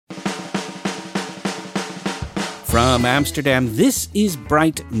From Amsterdam, this is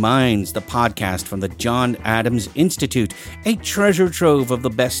Bright Minds, the podcast from the John Adams Institute, a treasure trove of the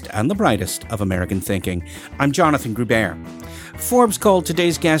best and the brightest of American thinking. I'm Jonathan Gruber. Forbes called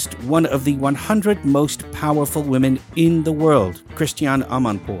today's guest one of the 100 most powerful women in the world, Christiane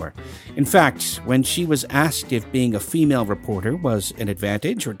Amanpour. In fact, when she was asked if being a female reporter was an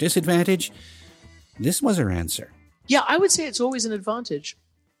advantage or disadvantage, this was her answer. Yeah, I would say it's always an advantage.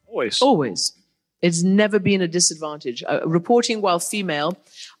 Always. It's never been a disadvantage. Reporting while female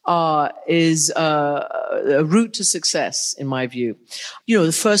is a route to success, in my view. You know,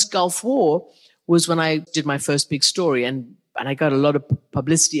 the first Gulf War was when I did my first big story, and I got a lot of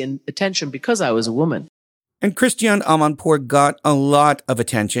publicity and attention because I was a woman. And Christiane Amanpour got a lot of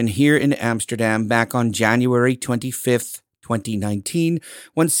attention here in Amsterdam back on January 25th, 2019,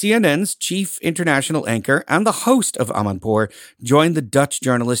 when CNN's chief international anchor and the host of Amanpour joined the Dutch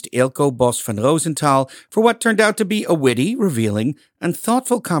journalist Eelco Bos van Rosenthal for what turned out to be a witty, revealing, and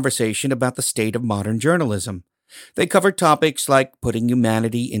thoughtful conversation about the state of modern journalism. They covered topics like putting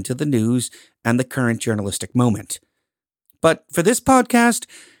humanity into the news and the current journalistic moment. But for this podcast,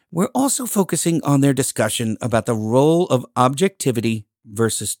 we're also focusing on their discussion about the role of objectivity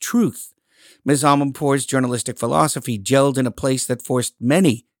versus truth. Ms. Amanpour's journalistic philosophy gelled in a place that forced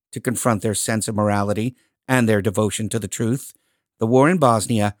many to confront their sense of morality and their devotion to the truth, the war in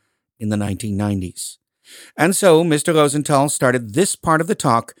Bosnia in the 1990s. And so Mr. Rosenthal started this part of the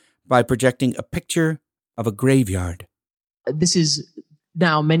talk by projecting a picture of a graveyard. This is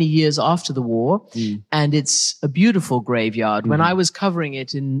now many years after the war, and it's a beautiful graveyard. When I was covering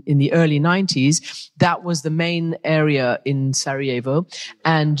it in the early 90s, that was the main area in Sarajevo,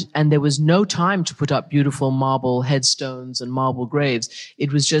 and there was no time to put up beautiful marble headstones and marble graves.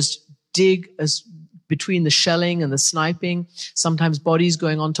 It was just dig between the shelling and the sniping, sometimes bodies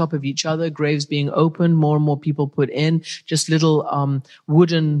going on top of each other, graves being opened, more and more people put in, just little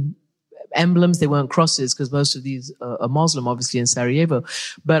wooden emblems. They weren't crosses because most of these are Muslim, obviously, in Sarajevo.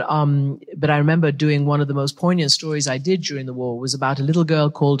 But I remember doing one of the most poignant stories I did during the war was about a little girl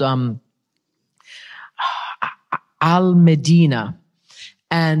called Al-Medina.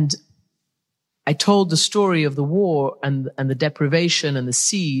 And I told the story of the war and the deprivation and the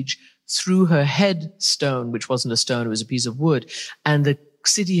siege through her headstone, which wasn't a stone, it was a piece of wood. And the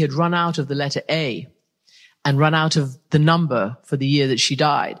city had run out of the letter A and run out of the number for the year that she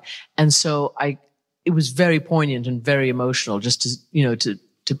died. And so it was very poignant and very emotional just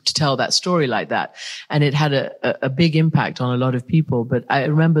to tell that story like that. And it had a big impact on a lot of people. But I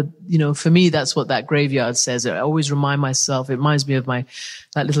remember, for me, that's what that graveyard says. I always remind myself, it reminds me of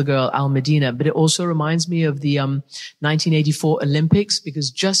that little girl, Al-Medina, but it also reminds me of the 1984 Olympics, because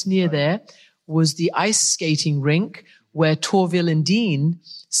just near there was the ice skating rink where Torvill and Dean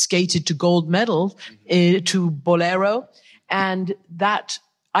skated to gold medal to Bolero. And that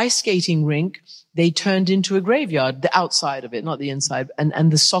ice skating rink, they turned into a graveyard, the outside of it, not the inside,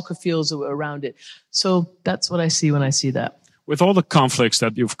 and the soccer fields that were around it. So that's what I see when I see that. With all the conflicts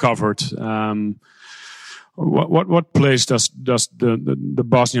that you've covered, what place does the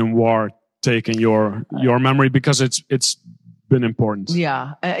Bosnian War take in your memory? Because it's been important.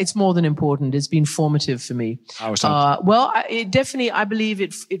 Yeah, it's more than important. It's been formative for me. How is that? I believe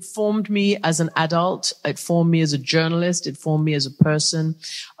it formed me as an adult. It formed me as a journalist. It formed me as a person.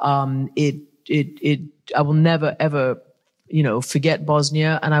 I will never ever, forget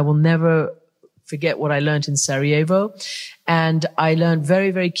Bosnia, and I will never forget what I learned in Sarajevo. And I learned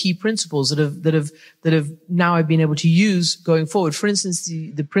very, very key principles that have now I've been able to use going forward. For instance,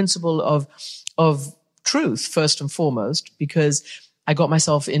 the principle of truth, first and foremost, because I got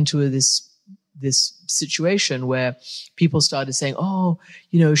myself into this situation where people started saying,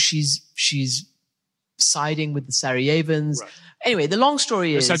 she's siding with the Sarajevans. Right. Anyway, the long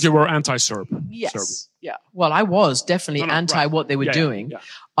story is... You said you were anti-Serb. Yes. Serbian. Yeah. Well, I was definitely anti what they were doing. Yeah.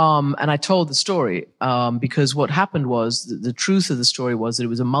 And I told the story because what happened was, the truth of the story was that it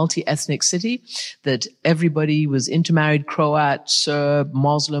was a multi-ethnic city, that everybody was intermarried, Croat, Serb,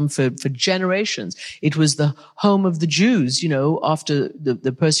 Muslim for generations. It was the home of the Jews, after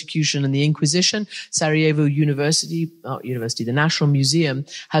the persecution and the Inquisition. Sarajevo the National Museum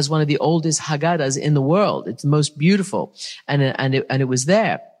has one of the oldest Haggadahs in the world. It's the most beautiful. And it was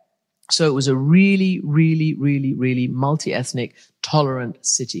there. So it was a really, really, really, really multi-ethnic, tolerant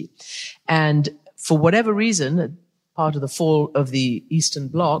city. And for whatever reason, part of the fall of the Eastern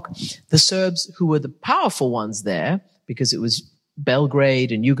Bloc, the Serbs, who were the powerful ones there, because it was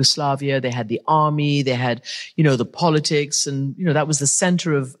Belgrade and Yugoslavia, they had the army, they had, the politics, and, that was the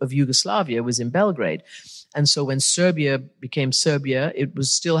center of Yugoslavia, was in Belgrade. And so when Serbia became Serbia, it was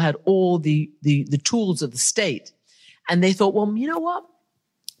still had all the tools of the state. And they thought, well, you know what?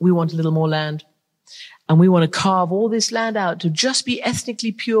 We want a little more land. And we want to carve all this land out to just be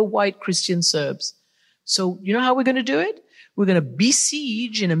ethnically pure white Christian Serbs. So you know how we're going to do it? We're going to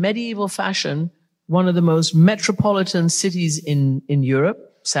besiege in a medieval fashion one of the most metropolitan cities in Europe,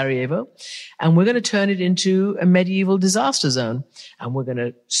 Sarajevo, and we're going to turn it into a medieval disaster zone. And we're going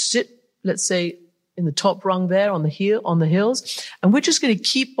to sit, let's say, in the top rung there on the hills, and we're just going to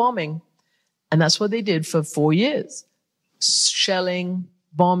keep bombing. And that's what they did for 4 years. Shelling,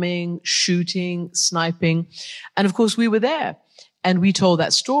 bombing, shooting, sniping. And of course, we were there. And we told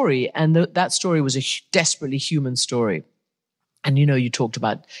that story. And that story was a desperately human story. And, you know, you talked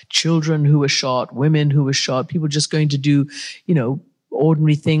about children who were shot, women who were shot, people just going to do, you know,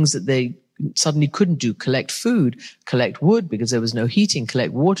 ordinary things that they suddenly couldn't do. Collect food, collect wood because there was no heating,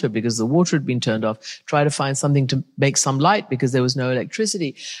 collect water because the water had been turned off, try to find something to make some light because there was no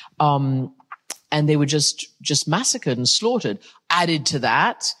electricity. And they were just massacred and slaughtered. Added to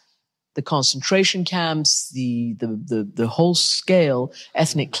that, the concentration camps, the whole scale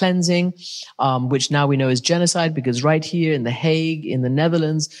ethnic cleansing, which now we know is genocide because right here in The Hague, in the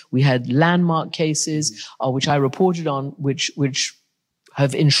Netherlands, we had landmark cases, which I reported on, which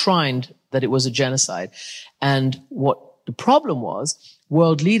have enshrined that it was a genocide. And what the problem was,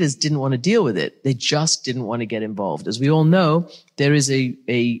 world leaders didn't want to deal with it. They just didn't want to get involved. As we all know, there is a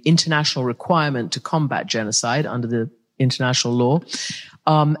international requirement to combat genocide under the international law.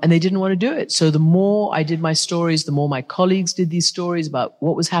 And they didn't want to do it. So the more I did my stories, the more my colleagues did these stories about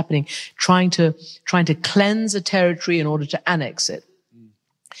what was happening, trying to cleanse a territory in order to annex it.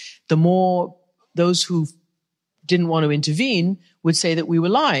 The more those who didn't want to intervene would say that we were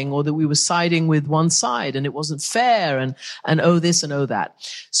lying or that we were siding with one side and it wasn't fair and oh this and oh that.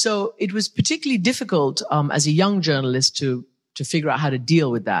 So it was particularly difficult as a young journalist to figure out how to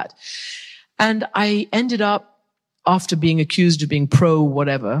deal with that. And I ended up, after being accused of being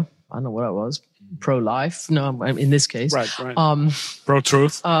pro-whatever, I don't know what I was, pro-life, no, in this case. Right.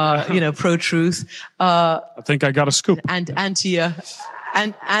 Pro-truth. Pro-truth. I think I got a scoop. And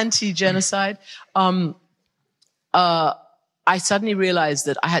anti-genocide. I suddenly realized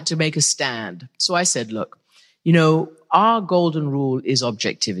that I had to make a stand. So I said, look, you know, our golden rule is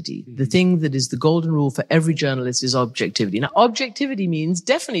objectivity. The thing that is the golden rule for every journalist is objectivity. Now, objectivity means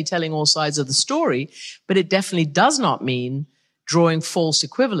definitely telling all sides of the story, but it definitely does not mean drawing false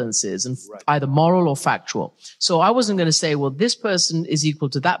equivalences and either moral or factual. So I wasn't going to say, well, this person is equal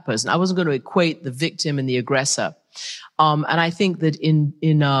to that person. I wasn't going to equate the victim and the aggressor. And I think that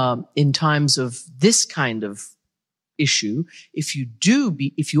in times of this kind of issue, if you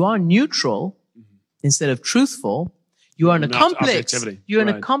are neutral instead of truthful, you are an accomplice. You're an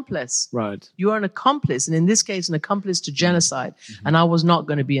accomplice. Right. You are an accomplice. And in this case, an accomplice to genocide. And I was not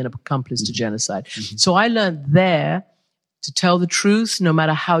going to be an accomplice to genocide. So I learned there to tell the truth, no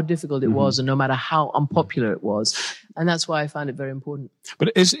matter how difficult it was and no matter how unpopular it was. And that's why I found it very important.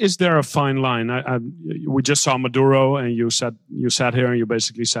 But is there a fine line? We just saw Maduro and you sat here and you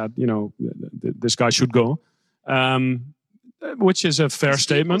basically said, you know, this guy should go. Which is a fair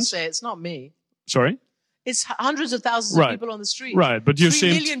statement. People say it's not me. Sorry? It's hundreds of thousands of people on the street. Right, but you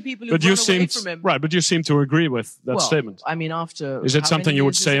 3 million people who run away from him. Right, but you seem to agree with that statement. I mean, after... Is it something you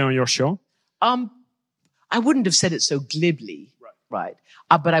would say on your show? I wouldn't have said it so glibly, right?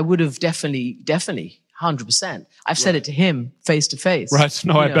 But I would have definitely, 100%. I've said it to him face to face. Right,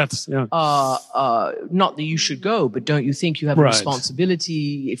 no, I bet, yeah. Not that you should go, but don't you think you have a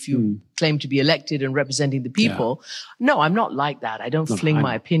responsibility if you claim to be elected and representing the people? Yeah. No, I'm not like that. I don't fling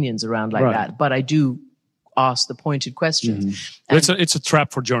my opinions around like that, but I do ask the pointed questions. It's a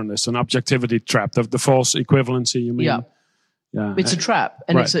trap for journalists, an objectivity trap, the false equivalency, you mean? Yeah, it's a trap,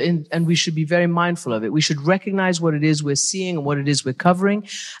 and and we should be very mindful of it. We should recognize what it is we're seeing and what it is we're covering,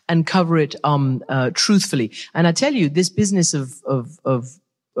 and cover it truthfully. And I tell you, this business of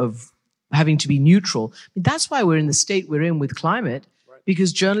having to be neutral, that's why we're in the state we're in with climate,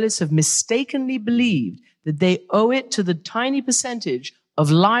 because journalists have mistakenly believed that they owe it to the tiny percentage of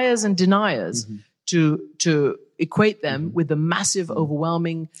liars and deniers to equate them with the massive,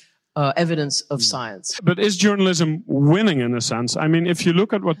 overwhelming evidence of science. But is journalism winning in a sense? I mean, if you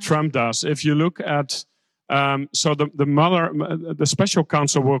look at what Trump does, if you look at, so the special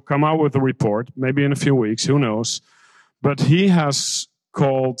counsel will come out with a report, maybe in a few weeks, who knows? But he has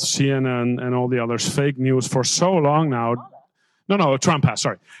called CNN and all the others fake news for so long now. No, Trump has,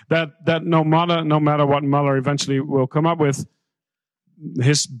 sorry. That no matter what Mueller eventually will come up with,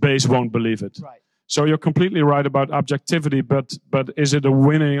 his base won't believe it. Right. So you're completely right about objectivity, but is it a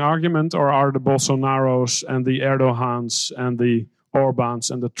winning argument, or are the Bolsonaros and the Erdogans and the Orbans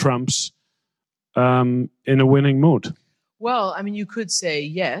and the Trumps in a winning mood? Well, I mean, you could say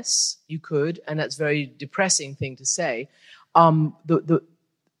yes, you could, and that's a very depressing thing to say. The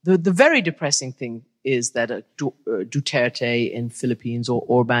very depressing thing is that Duterte in Philippines, or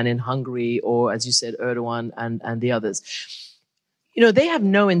Orban in Hungary, or as you said, Erdogan and the others, they have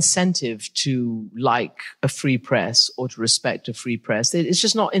no incentive to like a free press or to respect a free press. It's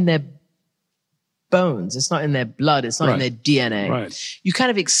just not in their bones. It's not in their blood. It's not in their DNA. Right. You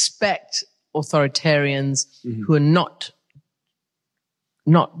kind of expect authoritarians who are not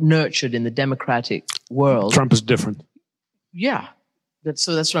nurtured in the democratic world. Trump is different. Yeah.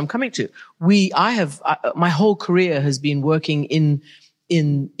 So that's what I'm coming to. My whole career has been working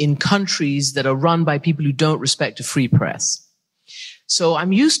in countries that are run by people who don't respect a free press. So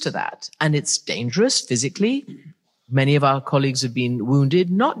I'm used to that, and it's dangerous physically. Many of our colleagues have been wounded,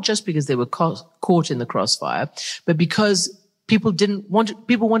 not just because they were caught in the crossfire, but because people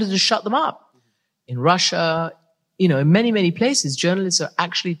wanted to shut them up. In Russia, in many, many places, journalists are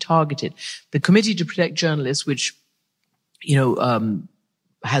actually targeted. The Committee to Protect Journalists, which,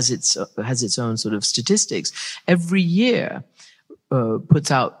 has its own sort of statistics, every year puts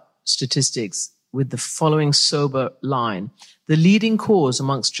out statistics with the following sober line. The leading cause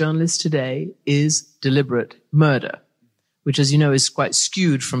amongst journalists today is deliberate murder, which, as you know, is quite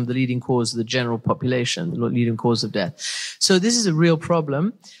skewed from the leading cause of the general population, the leading cause of death. So this is a real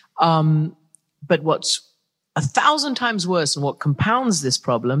problem. But what's 1,000 times worse, and what compounds this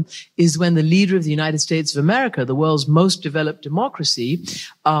problem, is when the leader of the United States of America, the world's most developed democracy,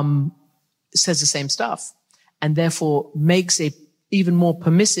 says the same stuff, and therefore makes a even more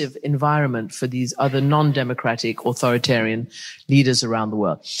permissive environment for these other non-democratic authoritarian leaders around the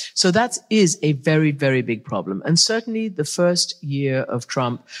world. So that is a very, very big problem. And certainly the first year of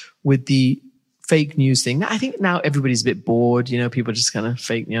Trump with the fake news thing, I think now everybody's a bit bored. People just kind of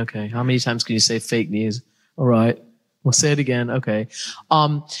fake news. Okay, how many times can you say fake news? All right, we'll say it again. Okay.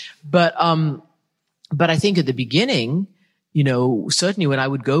 But I think at the beginning, certainly when I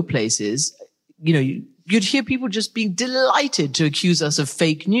would go places, you'd hear people just being delighted to accuse us of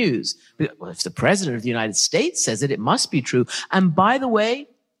fake news. Well, if the president of the United States says it, it must be true. And by the way,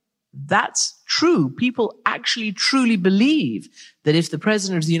 that's true. People actually truly believe that if the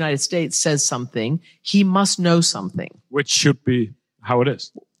president of the United States says something, he must know something. Which should be how it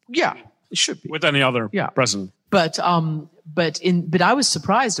is. Yeah, it should be. With any other president. But I was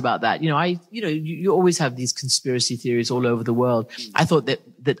surprised about that. You always have these conspiracy theories all over the world. I thought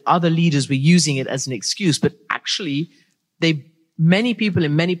that other leaders were using it as an excuse, but actually many people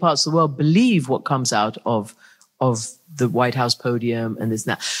in many parts of the world believe what comes out of the White House podium and this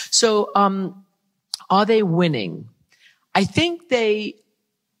and that. So, are they winning? I think they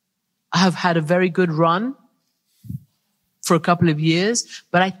have had a very good run for a couple of years,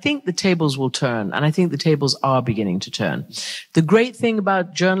 but I think the tables will turn, and I think the tables are beginning to turn. The great thing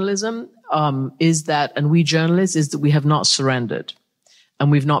about journalism is that we have not surrendered, and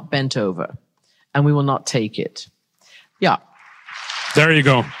we've not bent over, and we will not take it. Yeah. There you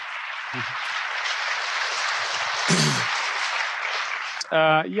go.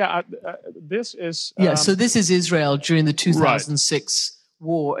 This is... so this is Israel during the 2006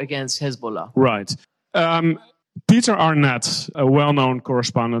 war against Hezbollah. Right. Peter Arnett, a well-known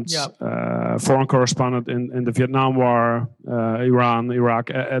correspondent, foreign correspondent in the Vietnam War, Iran,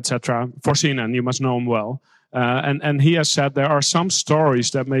 Iraq, etc. For CNN, you must know him well. And he has said there are some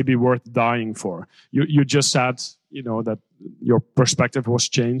stories that may be worth dying for. You just said, that your perspective was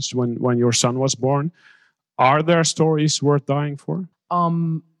changed when your son was born. Are there stories worth dying for?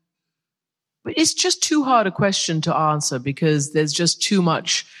 But it's just too hard a question to answer, because there's just too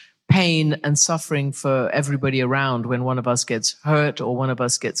much pain and suffering for everybody around when one of us gets hurt or one of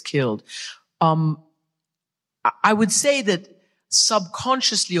us gets killed. I would say that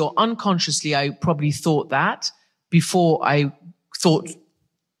subconsciously or unconsciously, I probably thought that before my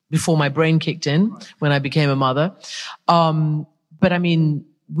brain kicked in when I became a mother. But I mean,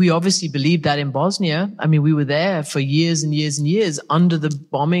 we obviously believed that in Bosnia. I mean, we were there for years and years and years under the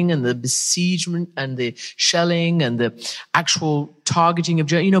bombing and the besiegement and the shelling and the actual targeting of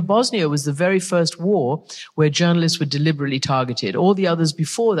journalists. Bosnia was the very first war where journalists were deliberately targeted. All the others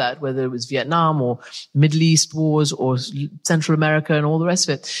before that, whether it was Vietnam or Middle East wars or Central America and all the rest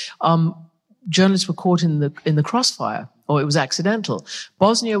of it, journalists were caught in the crossfire, or it was accidental.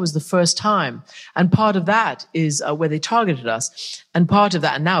 Bosnia was the first time. And part of that is where they targeted us. And part of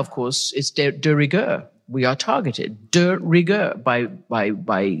that, and now, of course, it's de rigueur. we are targeted de rigueur by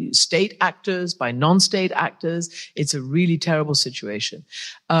state actors, by non-state actors. It's a really terrible situation.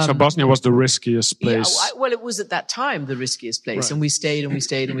 So Bosnia was the riskiest place. Yeah, well, it was at that time the riskiest place. Right. And we stayed and we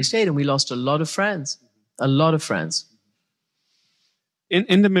stayed and we stayed and we lost a lot of friends. A lot of friends.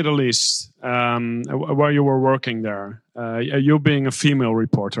 In the Middle East, where you were working there, you being a female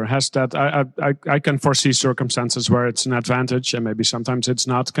reporter, has that, I can foresee circumstances where it's an advantage and maybe sometimes it's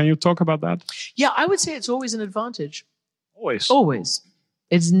not. Can you talk about that? Yeah, I would say it's always an advantage. Always. Always.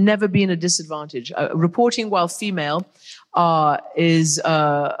 It's never been a disadvantage. Reporting while female is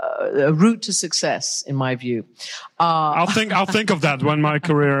a route to success, in my view. I'll think of that when my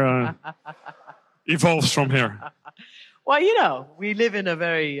career evolves from here. Well, you know, we live in a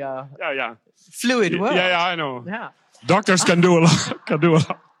very fluid world. Yeah, I know. Yeah. Doctors can do a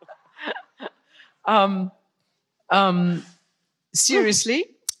lot. Seriously?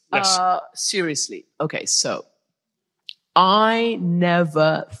 Yes. Seriously. Okay, so I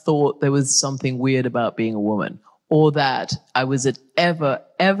never thought there was something weird about being a woman, or that I was ever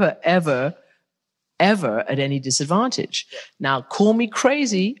at any disadvantage. Yeah. Now, call me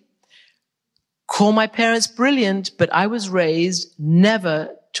crazy, call my parents brilliant, but I was raised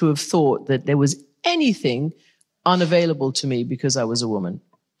never to have thought that there was anything unavailable to me because I was a woman.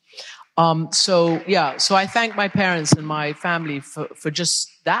 So I thank my parents and my family for just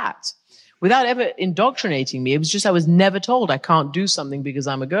that. Without ever indoctrinating me, it was just I was never told I can't do something because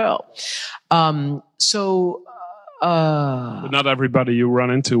I'm a girl. But not everybody you run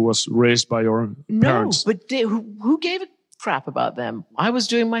into was raised by your parents. No, but who gave a crap about them? I was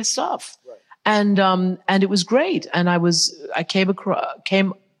doing my stuff, right. And it was great. And I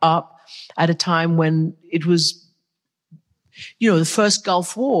came up at a time when it was, the first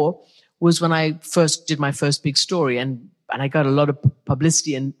Gulf War was when I first did my first big story, and I got a lot of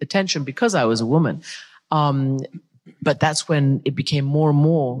publicity and attention because I was a woman. But that's when it became more and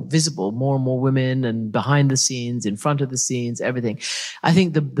more visible, more and more women, and behind the scenes, in front of the scenes, everything. I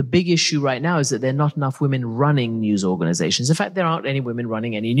think the big issue right now is that there are not enough women running news organizations. In fact, there aren't any women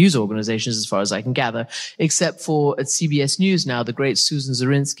running any news organizations as far as I can gather, except for at CBS News now, the great Susan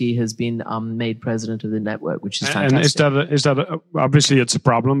Zirinsky has been made president of the network, which is fantastic. And is that obviously it's a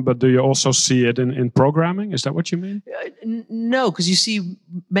problem, but do you also see it in programming? Is that what you mean? No, because you see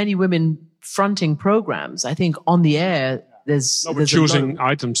many women fronting programs. I think on the air, there's choosing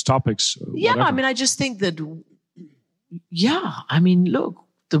items, topics. Yeah, whatever. I mean, I just think that. Yeah, I mean, look,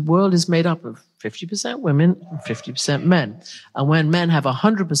 the world is made up of 50% women and 50% men, and when men have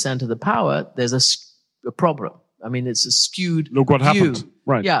 100% of the power, there's a problem. I mean, it's a skewed. Look what view. happened,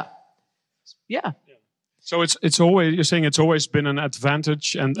 right? Yeah. So it's always, you're saying it's always been an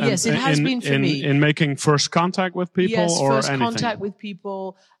advantage, and yes, it has been for me in making first contact with people, yes, or first anything. Contact with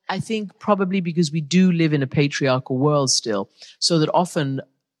people. I think probably because we do live in a patriarchal world still, so that often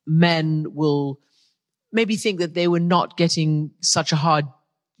men will maybe think that they were not getting such a hard,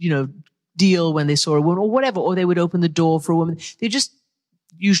 deal when they saw a woman or whatever, or they would open the door for a woman. They're just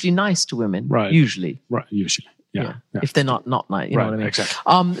usually nice to women, right? Usually. Yeah. If they're not nice, you know what I mean?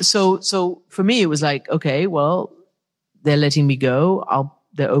 Exactly. So for me, it was like, okay, well, they're letting me go.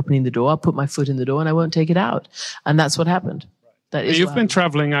 They're opening the door. I'll put my foot in the door and I won't take it out. And that's what happened. That is. You've been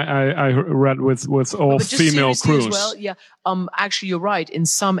traveling. I read with all female crews. As well, yeah. Actually, you're right. In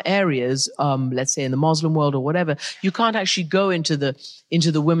some areas, let's say in the Muslim world or whatever, you can't actually go into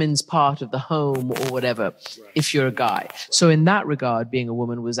the women's part of the home or whatever if you're a guy. So in that regard, being a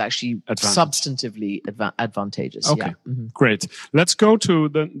woman was actually substantively advantageous. Okay, yeah. Mm-hmm. Great. Let's go to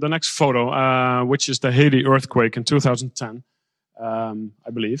the next photo, which is the Haiti earthquake in 2010, I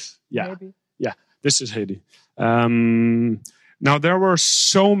believe. Yeah, maybe. Yeah. This is Haiti. Now, there were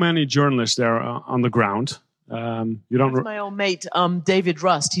so many journalists there on the ground. That's my old mate, David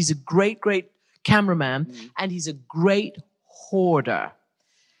Rust. He's a great, great cameraman, and he's a great hoarder.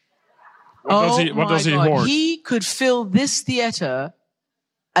 What does he hoard? He could fill this theater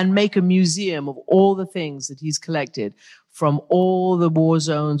and make a museum of all the things that he's collected from all the war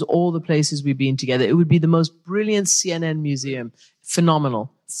zones, all the places we've been together. It would be the most brilliant CNN museum.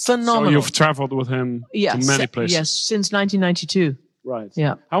 Phenomenal. So you've traveled with him to many places. Yes, since 1992. Right.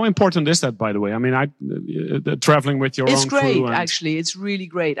 Yeah. How important is that, by the way? I mean, traveling with your own crew. It's great, actually. It's really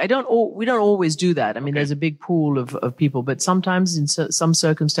great. We don't always do that. I mean, there's a big pool of people, but sometimes in some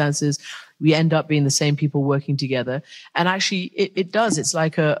circumstances, we end up being the same people working together. And actually, it does. It's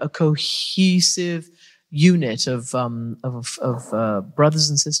like a cohesive unit of brothers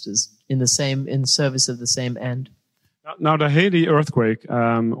and sisters in service of the same end. Now, the Haiti earthquake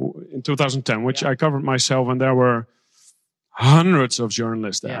in 2010, which I covered myself, and there were hundreds of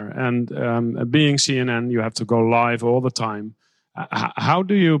journalists there. And being CNN, you have to go live all the time. How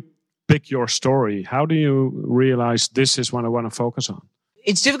do you pick your story? How do you realize this is what I want to focus on?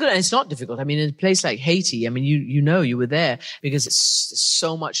 It's difficult, and it's not difficult. I mean, in a place like Haiti, I mean, you were there because there's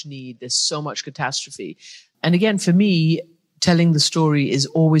so much need, there's so much catastrophe. And again, for me, telling the story is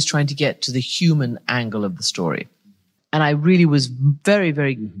always trying to get to the human angle of the story. And I really was very,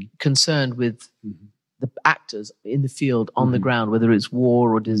 very concerned with the actors in the field, on the ground, whether it's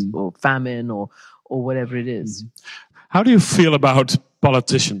war or famine or whatever it is. How do you feel about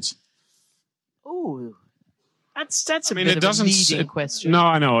politicians? Oh, that's a bit of a leading question. No,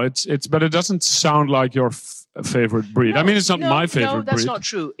 I know but it doesn't sound like your favorite breed. I mean, it's not my favorite breed. No, that's not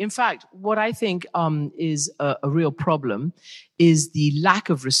true. In fact, what I think is a real problem is the lack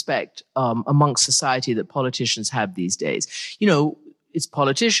of respect amongst society that politicians have these days. You know, it's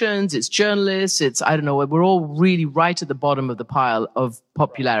politicians, it's journalists, it's, I don't know, we're all really right at the bottom of the pile of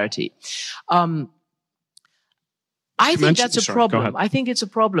popularity. I think that's a problem. I think it's a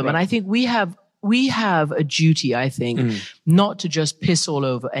problem. Right. And I think we have a duty, I think, not to just piss all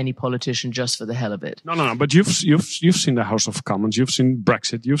over any politician just for the hell of it. No. But you've seen the House of Commons, you've seen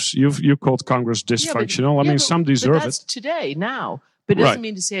Brexit, you called Congress dysfunctional. I mean, some deserve that's it today, now. But it doesn't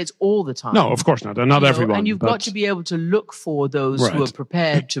mean to say it's all the time. No, of course not. And not everyone. And you've got to be able to look for those who are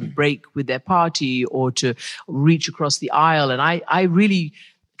prepared to break with their party or to reach across the aisle. And I really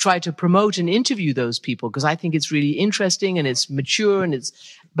try to promote and interview those people because I think it's really interesting and it's mature and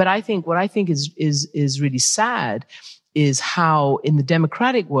but I think what I think is really sad is how in the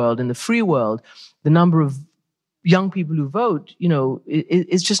democratic world, in the free world, the number of young people who vote,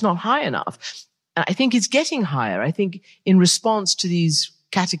 is just not high enough. And I think it's getting higher. I think in response to these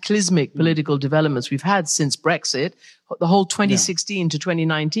cataclysmic political developments we've had since Brexit, the whole 2016 to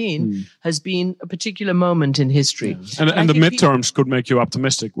 2019 has been a particular moment in history. Yeah. And the midterms could make you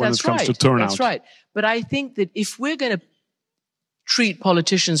optimistic when it comes to turnout. That's right. But I think that if we're going to treat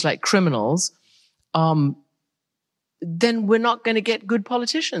politicians like criminals, then we're not going to get good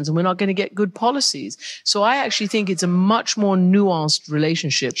politicians and we're not going to get good policies. So I actually think it's a much more nuanced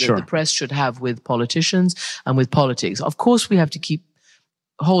relationship that the press should have with politicians and with politics. Of course, we have to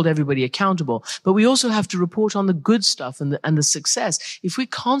hold everybody accountable, but we also have to report on the good stuff and the success. If we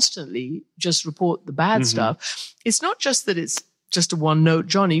constantly just report the bad stuff, it's not just that it's just a one note,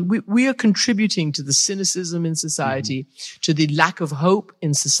 Johnny. We are contributing to the cynicism in society, to the lack of hope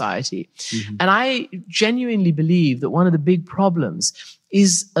in society. And I genuinely believe that one of the big problems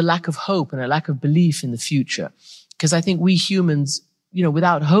is a lack of hope and a lack of belief in the future. Because I think we humans,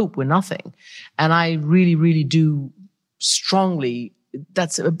 without hope, we're nothing. And I really, really do strongly,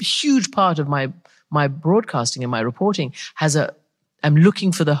 that's a huge part of my broadcasting and my reporting I'm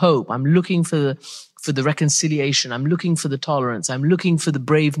looking for the hope. I'm looking for the reconciliation. I'm looking for the tolerance. I'm looking for the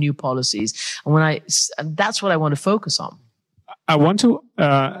brave new policies. And that's what I want to focus on. I want to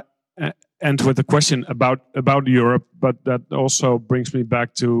end with a question about Europe, but that also brings me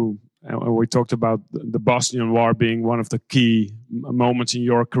back to, we talked about the Bosnian War being one of the key moments in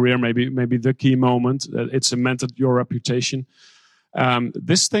your career, maybe the key moment. It cemented your reputation.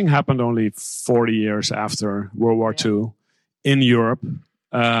 This thing happened only 40 years after World War II in Europe.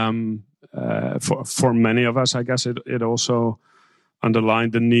 For many of us, I guess it also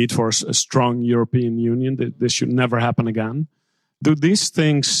underlined the need for a strong European Union. This should never happen again. Do these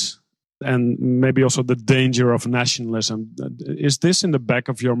things, and maybe also the danger of nationalism, is this in the back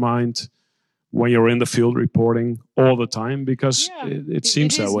of your mind when you're in the field reporting all the time? Because it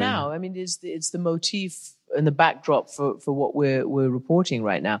seems that way now. I mean, it's the motif and the backdrop for what we're reporting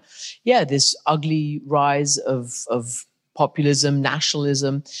right now. Yeah, this ugly rise of populism,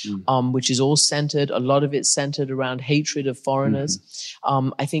 nationalism, which is all a lot of it centered around hatred of foreigners.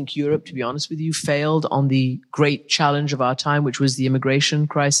 I think Europe, to be honest with you, failed on the great challenge of our time, which was the immigration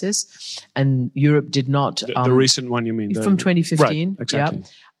crisis. And Europe did not... The recent one, you mean? From 2015. Right, exactly.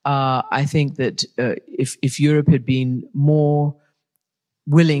 Yeah. I think that if Europe had been more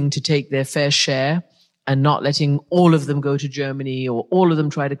willing to take their fair share and not letting all of them go to Germany or all of them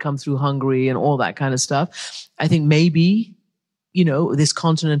try to come through Hungary and all that kind of stuff, I think maybe, this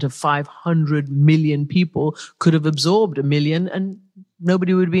continent of 500 million people could have absorbed 1 million and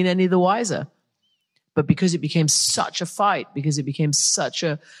nobody would have been any the wiser. But because it became such a fight, because it became such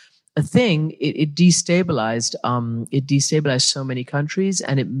a thing, it destabilized so many countries,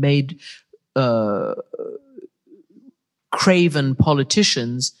 and it made craven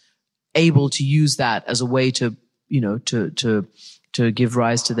politicians able to use that as a way to give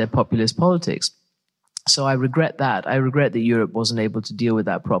rise to their populist politics. So I regret that. I regret that Europe wasn't able to deal with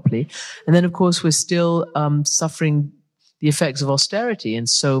that properly. And then, of course, we're still suffering the effects of austerity in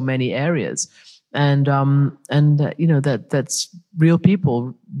so many areas. And that's real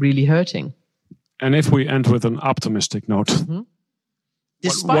people really hurting. And if we end with an optimistic note. Mm-hmm.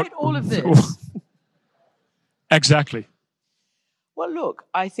 Despite all of this. Exactly. Well, look,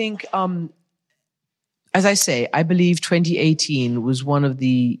 I think, as I say, I believe 2018 was one of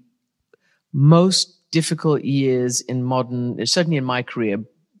the most difficult years certainly in my career.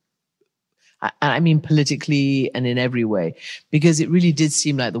 I mean, politically and in every way, because it really did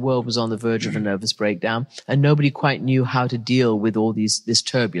seem like the world was on the verge of a nervous breakdown and nobody quite knew how to deal with all this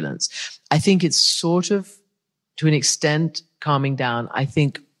turbulence. I think it's sort of, to an extent, calming down. I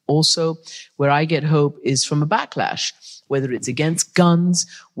think also where I get hope is from a backlash, whether it's against guns,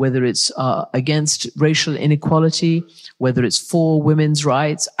 whether it's against racial inequality, whether it's for women's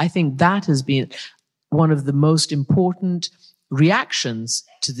rights. I think that has been one of the most important reactions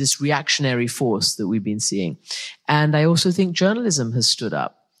to this reactionary force that we've been seeing. And I also think journalism has stood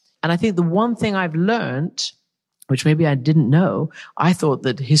up. And I think the one thing I've learned, which maybe I didn't know, I thought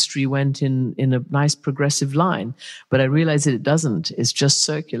that history went in a nice progressive line, but I realized that it doesn't. It's just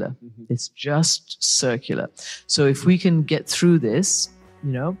circular. Mm-hmm. It's just circular. So if we can get through this,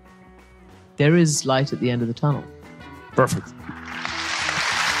 there is light at the end of the tunnel. Perfect.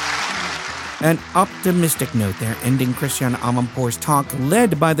 An optimistic note there, ending Christiane Amanpour's talk,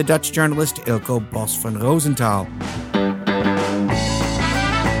 led by the Dutch journalist Ilko Bos van Rosenthal.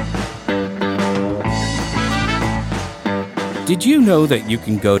 Did you know that you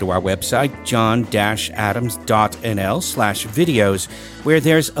can go to our website, john-adams.nl/videos, where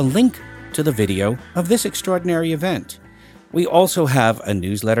there's a link to the video of this extraordinary event? We also have a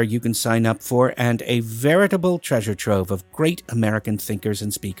newsletter you can sign up for and a veritable treasure trove of great American thinkers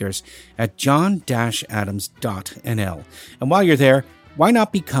and speakers at john-adams.nl. And while you're there, why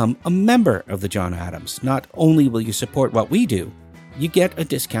not become a member of the John Adams? Not only will you support what we do, you get a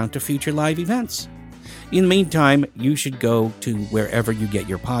discount to future live events. In the meantime, you should go to wherever you get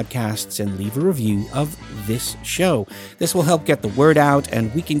your podcasts and leave a review of this show. This will help get the word out,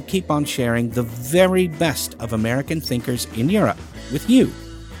 and we can keep on sharing the very best of American thinkers in Europe with you,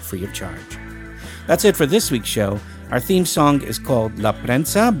 free of charge. That's it for this week's show. Our theme song is called La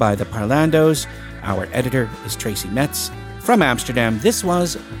Prensa by the Parlandos. Our editor is Tracy Metz. From Amsterdam, this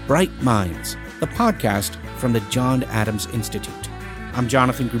was Bright Minds, the podcast from the John Adams Institute. I'm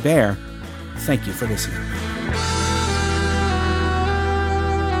Jonathan Gruber. Thank you for listening.